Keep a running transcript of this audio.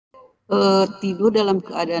tidur dalam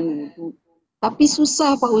keadaan wudhu. Tapi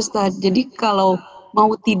susah Pak Ustadz. Jadi kalau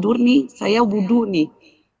mau tidur nih, saya wudhu nih,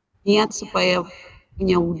 niat supaya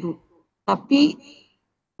punya wudhu. Tapi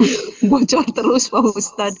bocor terus Pak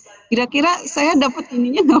Ustadz. Kira-kira saya dapat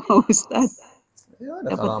ininya nggak Pak Ustadz? Ya,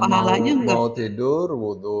 Dapat kalau pahalanya nggak? mau tidur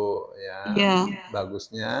wudhu ya, Iya.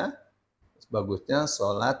 bagusnya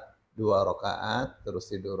sholat 2 rakaat terus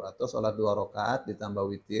tidur, atau sholat 2 rakaat ditambah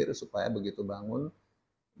witir supaya begitu bangun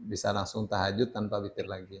bisa langsung tahajud tanpa witir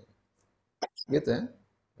lagi. Gitu ya.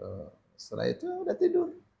 Setelah itu udah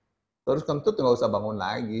tidur. Terus kentut nggak usah bangun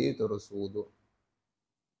lagi, terus wudhu.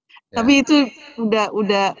 Ya. Tapi itu udah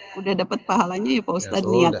dapat pahalanya ya Pak Ya Ustadz,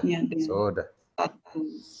 sudah, niatnya dengan sudah. satu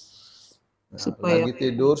Nah, supaya lagi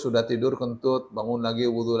tidur, sudah tidur kentut, bangun lagi,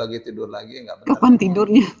 wudhu lagi, tidur lagi, nggak benar. kapan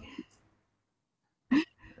tidurnya?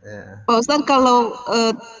 Ya. Pak Ustadz kalau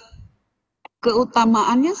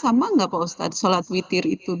keutamaannya sama nggak Pak Ustadz? Sholat witir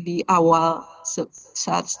itu di awal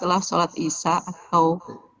saat setelah sholat Isya atau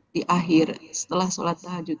di akhir setelah sholat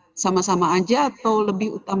tahajud? Sama-sama aja atau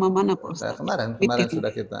lebih utama mana Pak Nah, Ustadz? kemarin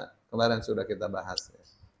Witirnya. sudah kita bahas.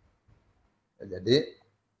 Ya, jadi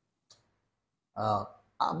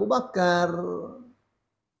Abu Bakar,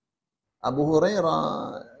 Abu Hurairah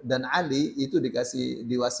dan Ali itu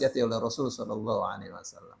diwasiati oleh Rasul Shallallahu Alaihi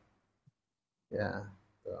Wasallam. Ya,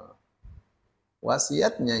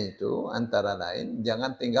 wasiatnya itu antara lain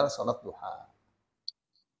jangan tinggal sholat duha,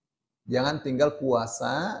 jangan tinggal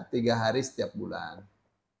puasa 3 hari setiap bulan,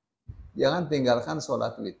 jangan tinggalkan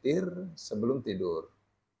sholat witir sebelum tidur.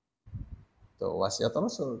 Tuh wasiat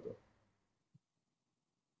Rasul tuh.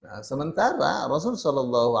 Nah, sementara Rasul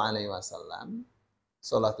Shallallahu Alaihi Wasallam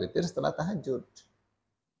sholat witir setelah tahajud.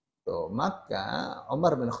 Tuh, maka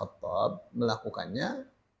Umar bin Khattab melakukannya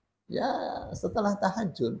ya setelah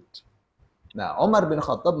tahajud. Nah, Umar bin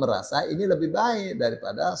Khattab merasa ini lebih baik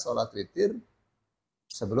daripada sholat witir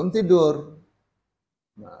sebelum tidur.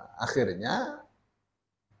 Nah, akhirnya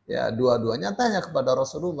ya dua-duanya tanya kepada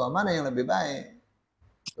Rasulullah, mana yang lebih baik?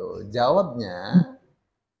 Tuh, jawabnya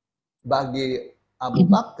bagi Abu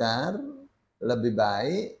Bakar lebih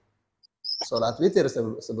baik sholat witir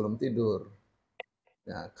sebelum tidur.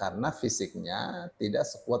 Nah, karena fisiknya tidak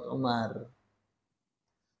sekuat Umar.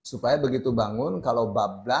 Supaya begitu bangun, kalau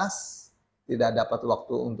bablas, tidak dapat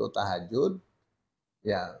waktu untuk tahajud,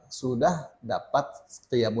 ya sudah dapat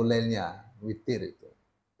qiyamul lailnya, witir itu.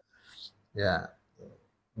 Ya.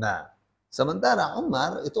 Nah, sementara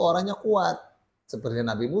Umar itu orangnya kuat, seperti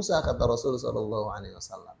Nabi Musa kata Rasul Shallallahu Alaihi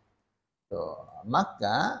Wasallam.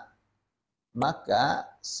 Maka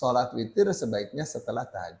sholat witir sebaiknya setelah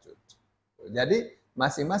tahajud. Jadi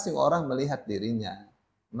masing-masing orang melihat dirinya,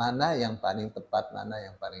 mana yang paling tepat, mana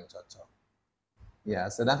yang paling cocok. Ya,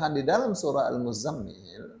 sedangkan di dalam surah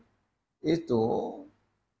Al-Muzammil itu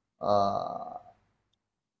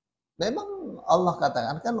memang Allah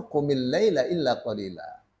katakan kan qumil laila illa qalila.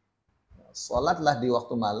 Salatlah di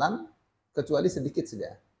waktu malam kecuali sedikit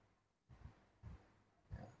saja.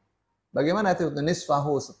 Bagaimana itu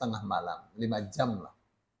nisfahu setengah malam, 5 jam lah.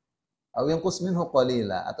 Aw yanqus minhu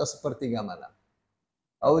qalila atau sepertiga malam.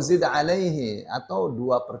 Aw zid alaihi atau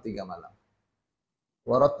 2/3 malam.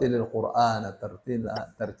 Warattilil Qur'ana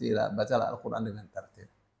tartila, bacalah Al-Qur'an dengan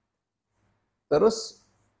tartil. Terus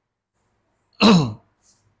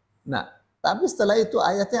nah, tapi setelah itu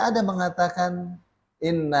ayatnya ada mengatakan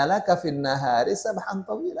innalaka fin nahari sabhan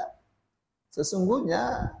tawila.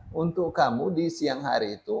 Sesungguhnya untuk kamu di siang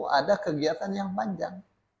hari itu ada kegiatan yang panjang.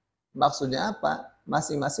 Maksudnya apa?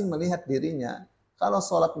 Masing-masing melihat dirinya. Kalau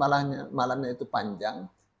sholat malamnya itu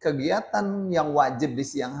panjang, kegiatan yang wajib di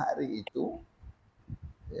siang hari itu,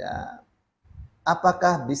 ya,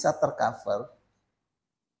 apakah bisa tercover?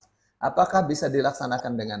 Apakah bisa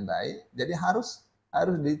dilaksanakan dengan baik? Jadi harus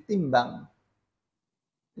ditimbang.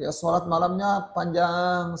 Ya, sholat malamnya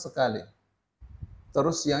panjang sekali.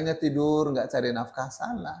 Terus siangnya tidur, nggak cari nafkah,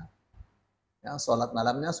 salah. Yang sholat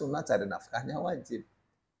malamnya sunnah, cari nafkahnya wajib.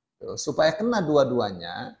 Supaya kena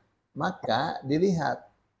dua-duanya, maka dilihat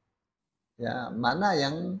ya mana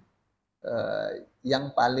yang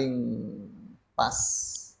paling pas,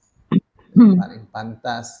 yang paling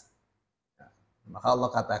pantas. Maka Allah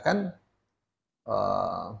katakan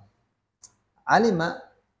alima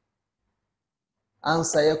an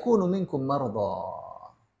sayakunu minkum marda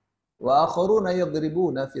wa akharuna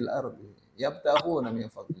yadribuna fil ardi yabtaghuna min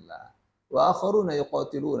fadlillah wa akharuna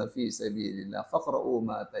yuqatiluna fi sabilillah faqra'u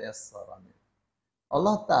ma tayassara min.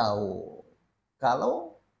 Allah tahu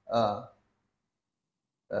kalau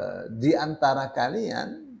di antara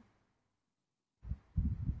kalian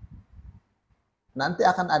nanti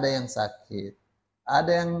akan ada yang sakit,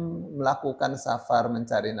 Ada yang melakukan safar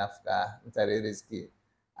mencari nafkah, mencari rezeki.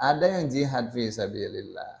 Ada yang jihad fi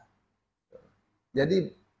sabilillah. Jadi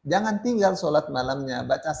jangan tinggal sholat malamnya,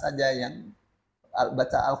 baca saja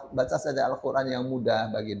saja Al-Qur'an yang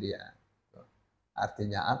mudah bagi dia.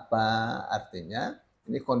 Artinya apa? Artinya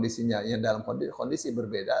ini kondisinya yang dalam kondisi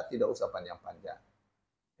berbeda, tidak usah panjang-panjang.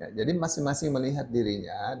 Ya, jadi masing-masing melihat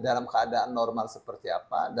dirinya dalam keadaan normal seperti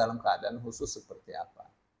apa, dalam keadaan khusus seperti apa.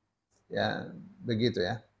 Ya, begitu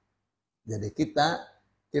ya. Jadi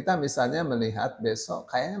kita misalnya melihat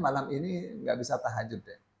besok kayaknya malam ini nggak bisa tahajud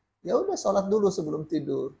deh. Ya udah sholat dulu sebelum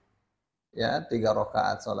tidur. Ya, 3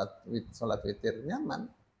 rakaat sholat witir nyaman.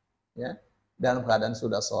 Ya, dalam keadaan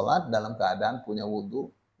sudah sholat, dalam keadaan punya wudhu,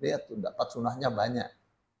 lihat tuh dapat sunahnya banyak.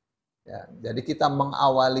 Ya, jadi kita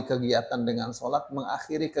mengawali kegiatan dengan sholat,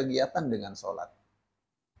 mengakhiri kegiatan dengan sholat.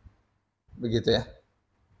 Begitu ya.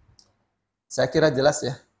 Saya kira jelas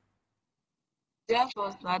ya. Ya,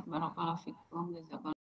 Pak Ustadz, barakallahu fikum, jazakallahu